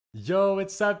Yo,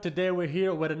 what's up? Today we're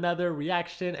here with another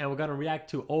reaction and we're gonna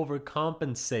react to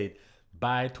Overcompensate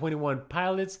by 21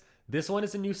 Pilots. This one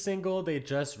is a new single they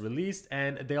just released,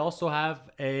 and they also have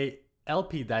a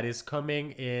LP that is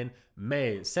coming in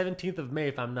May, 17th of May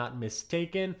if I'm not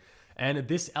mistaken. And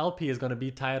this LP is gonna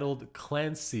be titled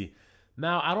Clancy.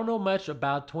 Now, I don't know much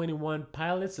about 21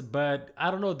 Pilots, but I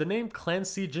don't know, the name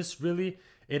Clancy just really,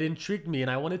 it intrigued me,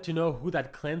 and I wanted to know who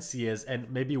that Clancy is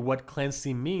and maybe what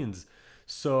Clancy means.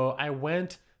 So I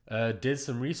went, did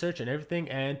some research and everything,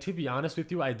 and to be honest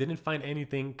with you, I didn't find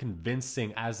anything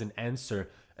convincing as an answer,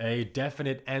 a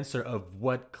definite answer of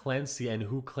what Clancy and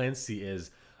who Clancy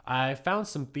is. I found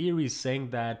some theories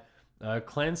saying that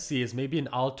Clancy is maybe an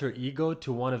alter ego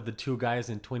to one of the two guys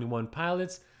in 21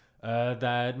 Pilots,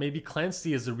 that maybe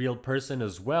Clancy is a real person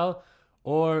as well,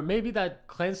 or maybe that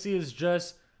Clancy is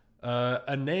just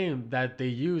a name that they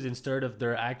use instead of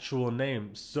their actual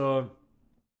name. So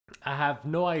I have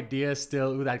no idea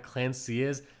still who that Clancy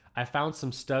is. I found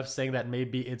some stuff saying that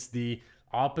maybe it's the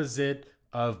opposite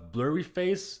of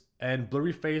Blurryface, and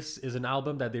Blurryface is an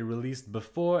album that they released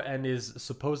before and is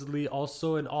supposedly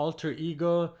also an alter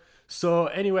ego. So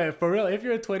anyway, for real, if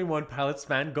you're a 21 Pilots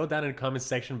fan, go down in the comment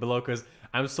section below because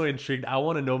I'm so intrigued. I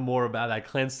want to know more about that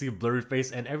Clancy,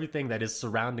 Blurryface, and everything that is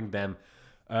surrounding them.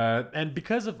 And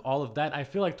because of all of that, I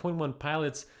feel like 21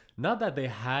 Pilots, not that they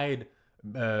hide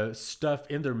stuff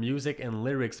in their music and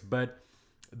lyrics, but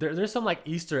there's some like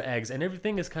Easter eggs and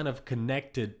everything is kind of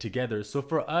connected together. So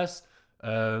for us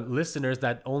listeners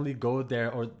that only go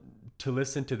there or to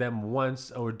listen to them once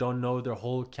or don't know their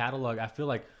whole catalog, I feel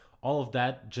like all of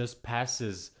that just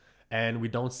passes and we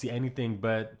don't see anything.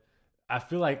 But I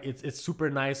feel like it's super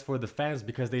nice for the fans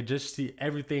because they just see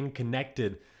everything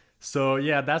connected. So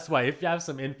yeah, that's why if you have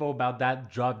some info about that,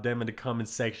 drop them in the comment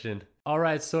section.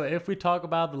 Alright, so if we talk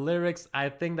about the lyrics, I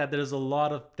think that there's a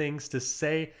lot of things to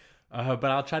say, but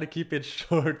I'll try to keep it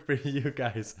short for you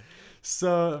guys.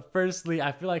 So firstly,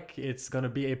 I feel like it's gonna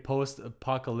be a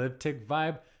post-apocalyptic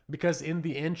vibe because in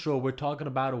the intro, we're talking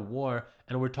about a war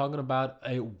and we're talking about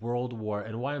a world war.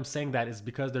 And why I'm saying that is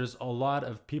because there's a lot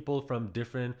of people from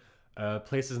different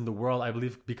places in the world, I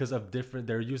believe because of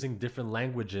they're using different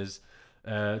languages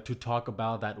to talk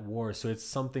about that war. So it's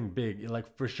something big,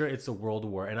 like for sure it's a world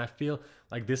war, and I feel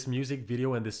like this music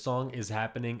video and this song is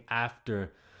happening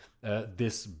after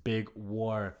this big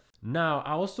war. Now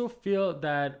I also feel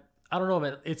that, I don't know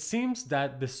man, it seems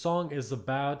that the song is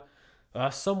about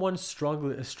someone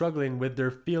struggling with their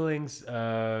feelings,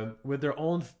 with their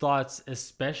own thoughts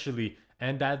especially,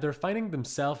 and that they're finding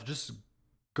themselves just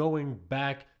going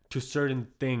back to certain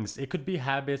things. It could be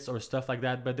habits or stuff like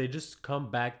that, but they just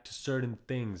come back to certain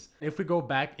things. If we go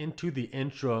back into the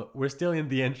intro, we're still in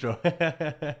the intro.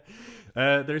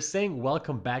 They're saying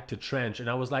welcome back to Trench, and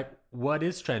I was like, what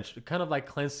is Trench? Kind of like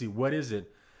Clancy, what is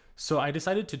it? So I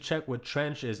decided to check what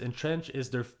Trench is, and Trench is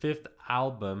their 5th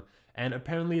album, and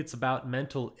apparently it's about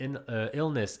mental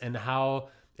illness and how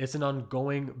it's an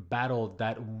ongoing battle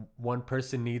that one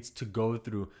person needs to go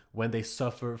through when they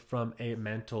suffer from a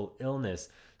mental illness.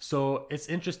 So it's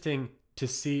interesting to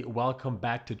see welcome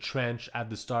back to Trench at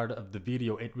the start of the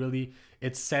video.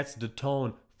 It sets the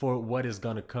tone for what is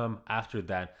gonna come after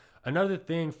that. Another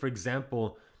thing, for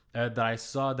example, that I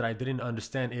saw that I didn't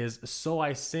understand is, so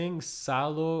I sing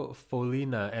Salo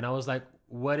Folina, and I was like,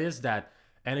 what is that?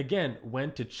 And again,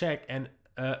 went to check, and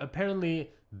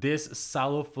apparently this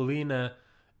Salo Folina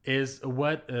is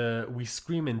what we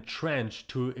scream in Trench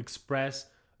to express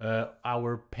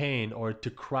our pain or to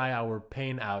cry our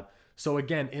pain out. So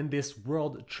again, in this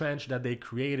world Trench that they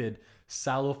created,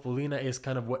 Salo Folina is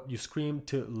kind of what you scream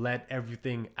to let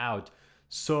everything out.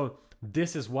 So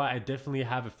this is why I definitely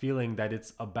have a feeling that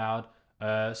it's about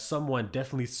someone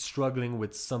definitely struggling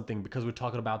with something, because we're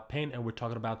talking about pain and we're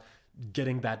talking about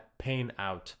getting that pain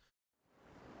out.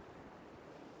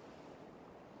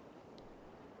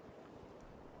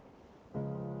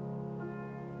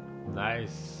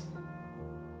 Nice.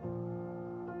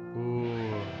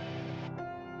 Ooh.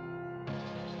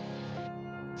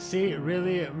 See,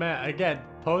 really, man, again,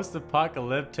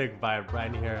 post-apocalyptic vibe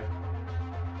right here.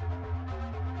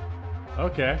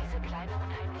 Okay.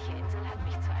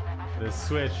 The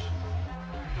switch.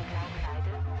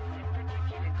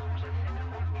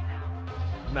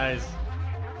 Nice.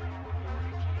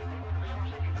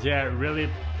 Yeah, really.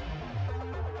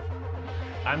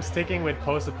 I'm sticking with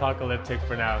post-apocalyptic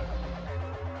for now.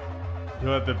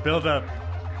 Yo, the build-up.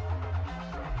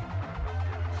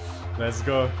 Let's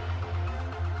go.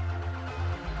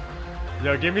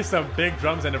 Yo, give me some big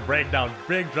drums and a breakdown.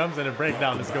 Big drums and a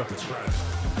breakdown. Let's go.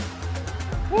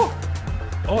 Woo!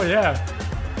 Oh yeah.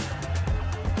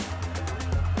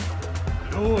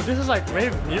 Oh, this is like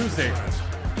rave music.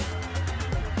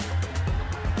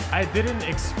 I didn't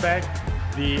expect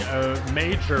the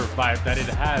major vibe that it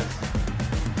has.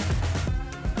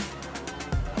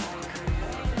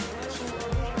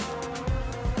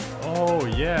 Oh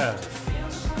yeah.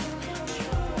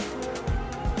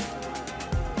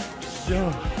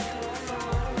 Yo.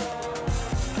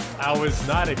 I was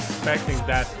not expecting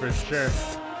that for sure.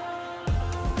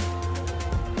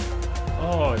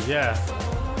 Oh yeah.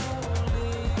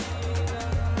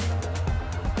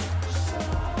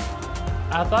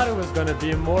 I thought it was gonna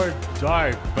be more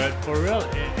dark, but for real,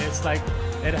 it's like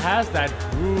it has that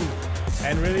groove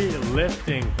and really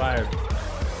lifting vibe.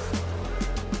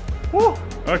 Woo!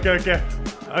 Okay.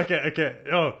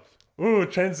 Oh, ooh,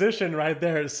 transition right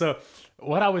there. So,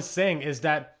 what I was saying is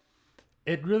that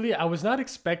it really, I was not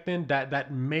expecting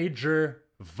that major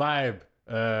vibe.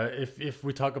 If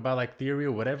we talk about like theory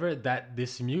or whatever that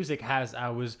this music has, I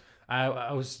was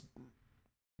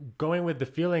going with the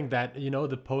feeling that, you know,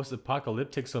 the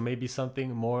post-apocalyptic, so maybe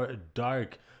something more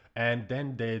dark, and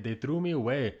then they threw me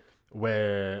away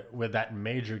where with that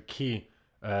major key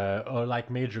or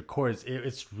like major chords.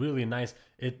 It's really nice.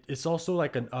 It's also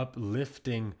like an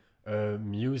uplifting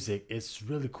music. It's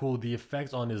really cool. The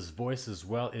effects on his voice as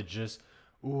well, it just,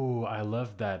 ooh, I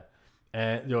love that.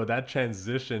 And yo, that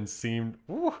transition seemed,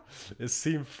 ooh, it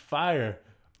seemed fire.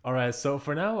 All right, so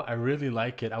for now, I really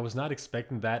like it. I was not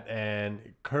expecting that, and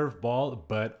curveball,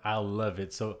 but I love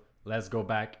it. So let's go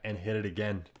back and hit it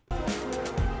again.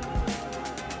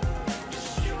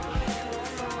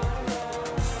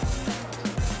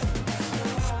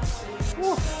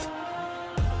 Woo.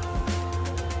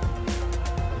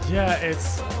 Yeah,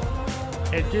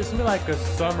 it gives me like a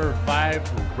summer vibe,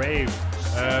 rave,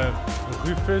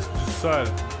 Rufus du Sol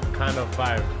kind of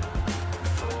vibe.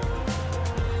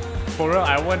 For real,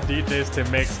 I want DJs to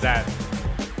mix that.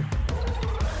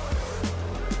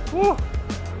 Woo!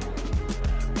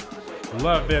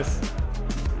 Love this.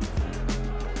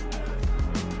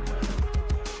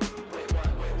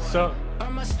 So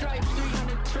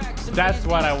that's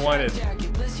what I wanted.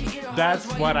 That's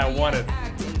what I wanted.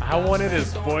 I wanted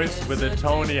his voice with the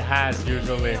tone he has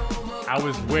usually. I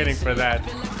was waiting for that.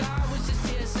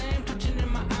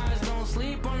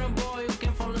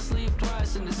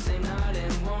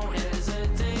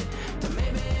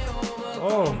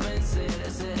 Oh.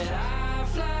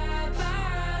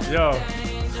 Yo.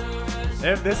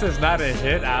 If this is not a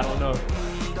hit, I don't know.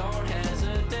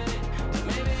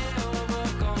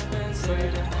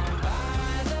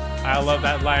 I love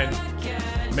that line.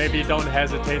 Maybe don't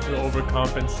hesitate to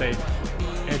overcompensate.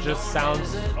 It just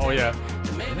sounds, oh yeah.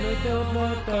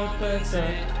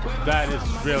 That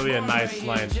is really a nice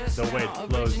line, the way it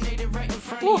flows.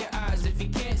 Woo.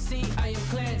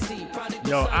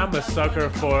 Yo, I'm a sucker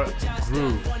for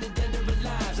groove.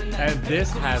 And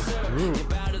this has groove.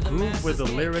 Groove with the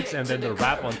lyrics and then the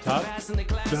rap on top.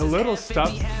 The little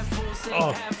stuff,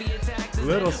 oh,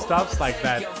 little stuffs like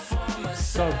that.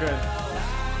 So good.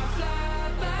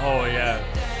 Oh yeah.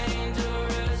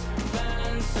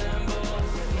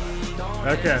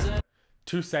 Okay.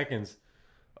 2 seconds.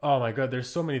 Oh my god, there's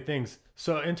so many things.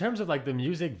 So in terms of like the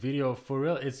music video, for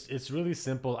real, it's really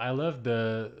simple. I love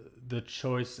the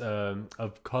choice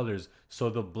of colors. So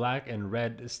the black and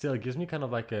red still gives me kind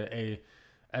of like a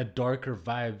darker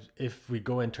vibe if we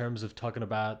go in terms of talking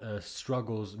about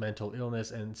struggles, mental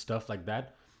illness and stuff like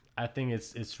that. I think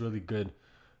it's really good.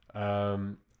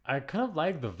 I kind of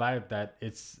like the vibe that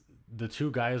it's the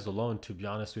two guys alone, to be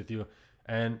honest with you.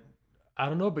 And I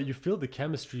don't know, but you feel the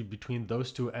chemistry between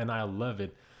those two, and I love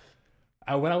it.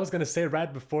 What I was gonna say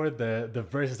right before the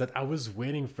verse is that I was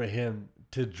waiting for him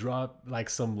to drop like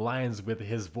some lines with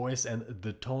his voice and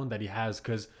the tone that he has,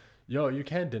 because yo, you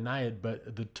can't deny it,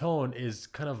 but the tone is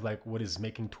kind of like what is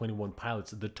making 21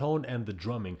 Pilots, the tone and the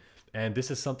drumming. And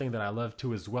this is something that I love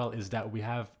too as well, is that we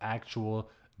have actual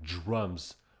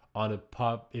drums on a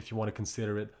pop, if you want to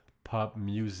consider it pop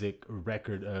music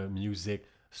record, music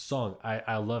song.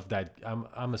 I love that.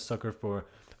 I'm a sucker for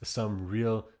some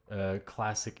real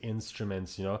classic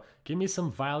instruments, you know. Give me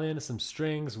some violin, some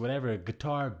strings, whatever,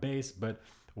 guitar, bass, but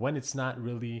when it's not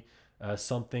really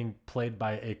something played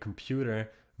by a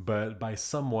computer but by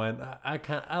someone,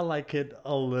 I like it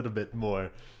a little bit more.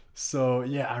 So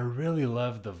yeah, I really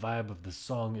love the vibe of the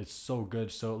song. It's so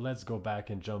good. So let's go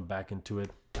back and jump back into it.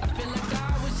 I feel like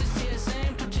I was just here,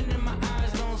 same twitching in my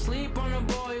eyes. Don't sleep on a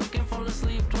boy who can fall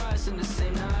asleep twice in the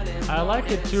same night. I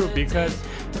like it too because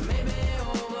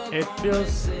it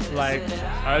feels like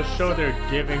a show they're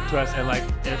giving to us, and like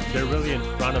if they're really in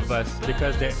front of us,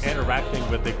 because they're interacting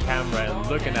with the camera and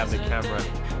looking at the camera.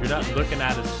 You're not looking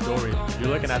at a story, you're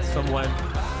looking at someone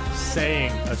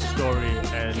saying a story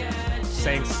and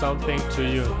saying something to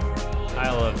you. I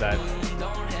love that.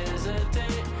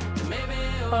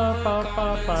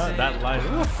 That line.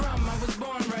 Oof.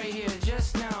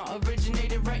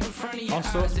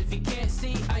 Also,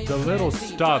 the little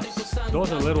stuffs,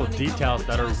 those are little details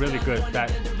that are really good.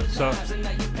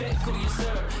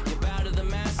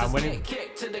 I'm winning.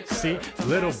 See,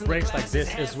 little breaks like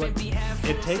this is what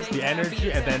it takes the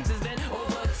energy and then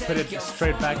put it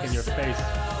straight back in your face.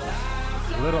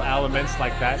 Little elements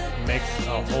like that makes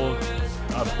a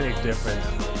big difference.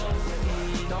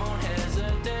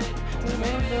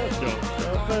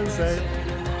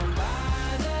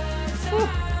 Woo.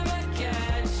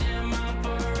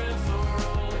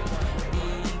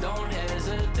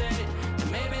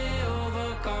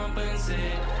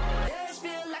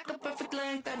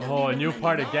 Oh, a new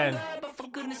part again.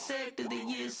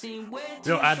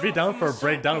 Yo, I'd be down for a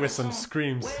breakdown with some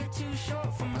screams.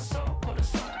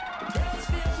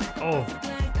 Oh.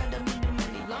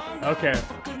 Okay.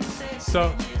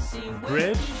 So,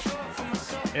 bridge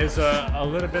is a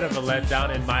little bit of a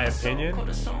letdown in my opinion.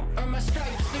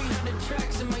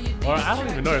 Or I don't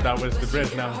even know if that was the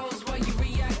bridge now.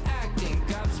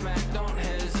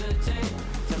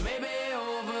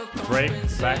 Break,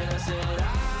 back.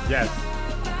 Yes.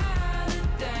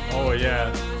 Oh yeah.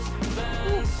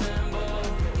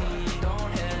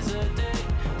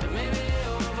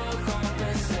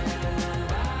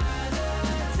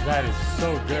 That is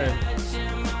so good.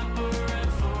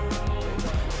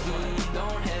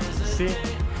 See?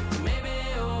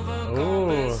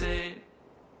 Oh.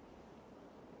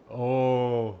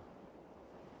 Oh.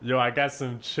 Yo, I got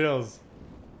some chills.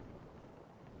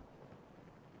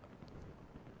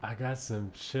 I got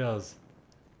some chills.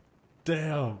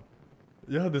 Damn.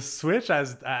 Yo, the switch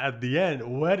at the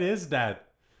end. What is that?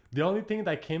 The only thing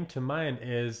that came to mind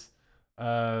is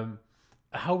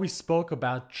how we spoke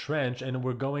about Trench, and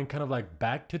we're going kind of like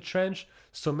back to Trench.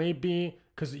 So maybe,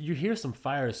 because you hear some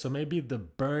fires, so maybe the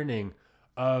burning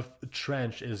of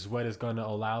Trench is what is going to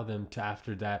allow them to,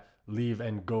 after that, leave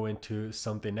and go into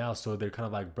something else. So they're kind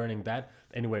of like burning that.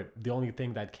 Anyway, the only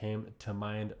thing that came to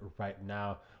mind right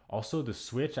now. Also, the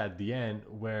switch at the end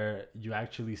where you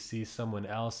actually see someone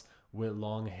else with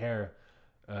long hair.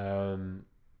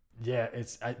 Yeah,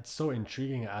 it's so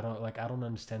intriguing. I don't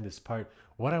understand this part.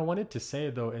 What I wanted to say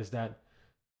though is that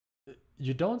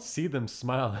you don't see them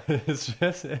smile. It's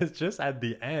just at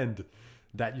the end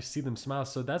that you see them smile.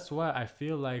 So that's why I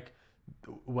feel like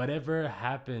whatever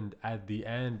happened at the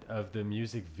end of the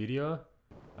music video,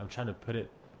 I'm trying to put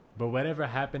it, but whatever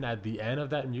happened at the end of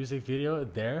that music video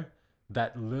there,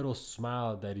 that little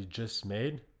smile that he just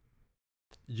made,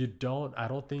 I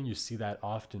don't think you see that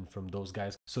often from those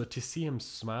guys. So to see him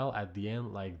smile at the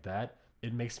end like that,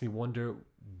 it makes me wonder,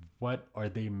 what are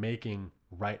they making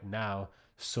right now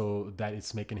so that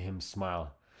it's making him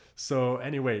smile? So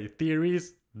anyway,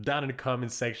 theories down in the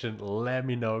comment section, let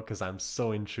me know, because I'm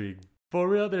so intrigued. For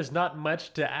real, there's not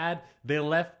much to add. They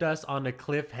left us on a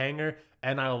cliffhanger,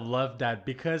 and I love that,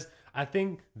 because I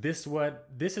think this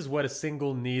is what a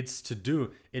single needs to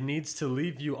do. It needs to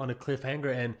leave you on a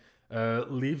cliffhanger and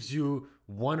leaves you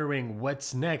wondering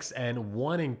what's next and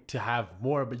wanting to have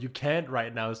more, but you can't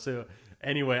right now. So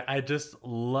anyway, I just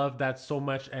love that so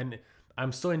much, and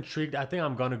I'm so intrigued. I think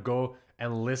I'm gonna go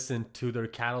and listen to their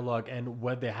catalog and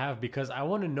what they have, because I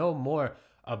want to know more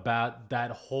about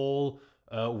that whole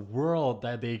world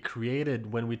that they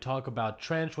created. When we talk about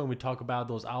Trench, when we talk about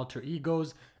those alter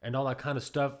egos and all that kind of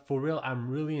stuff, for real, I'm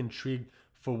really intrigued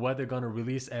for what they're gonna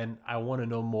release, and I want to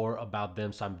know more about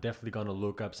them. So I'm definitely gonna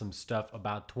look up some stuff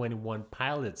about 21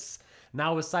 Pilots.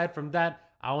 Now, aside from that,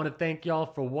 I want to thank y'all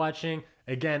for watching.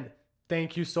 Again,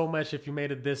 thank you so much if you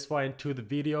made it this far into the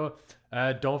video.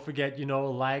 Don't forget,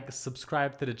 like,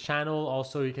 subscribe to the channel.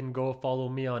 Also, you can go follow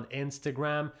me on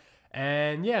Instagram.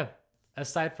 And yeah,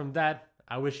 aside from that,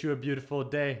 I wish you a beautiful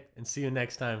day and see you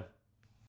next time.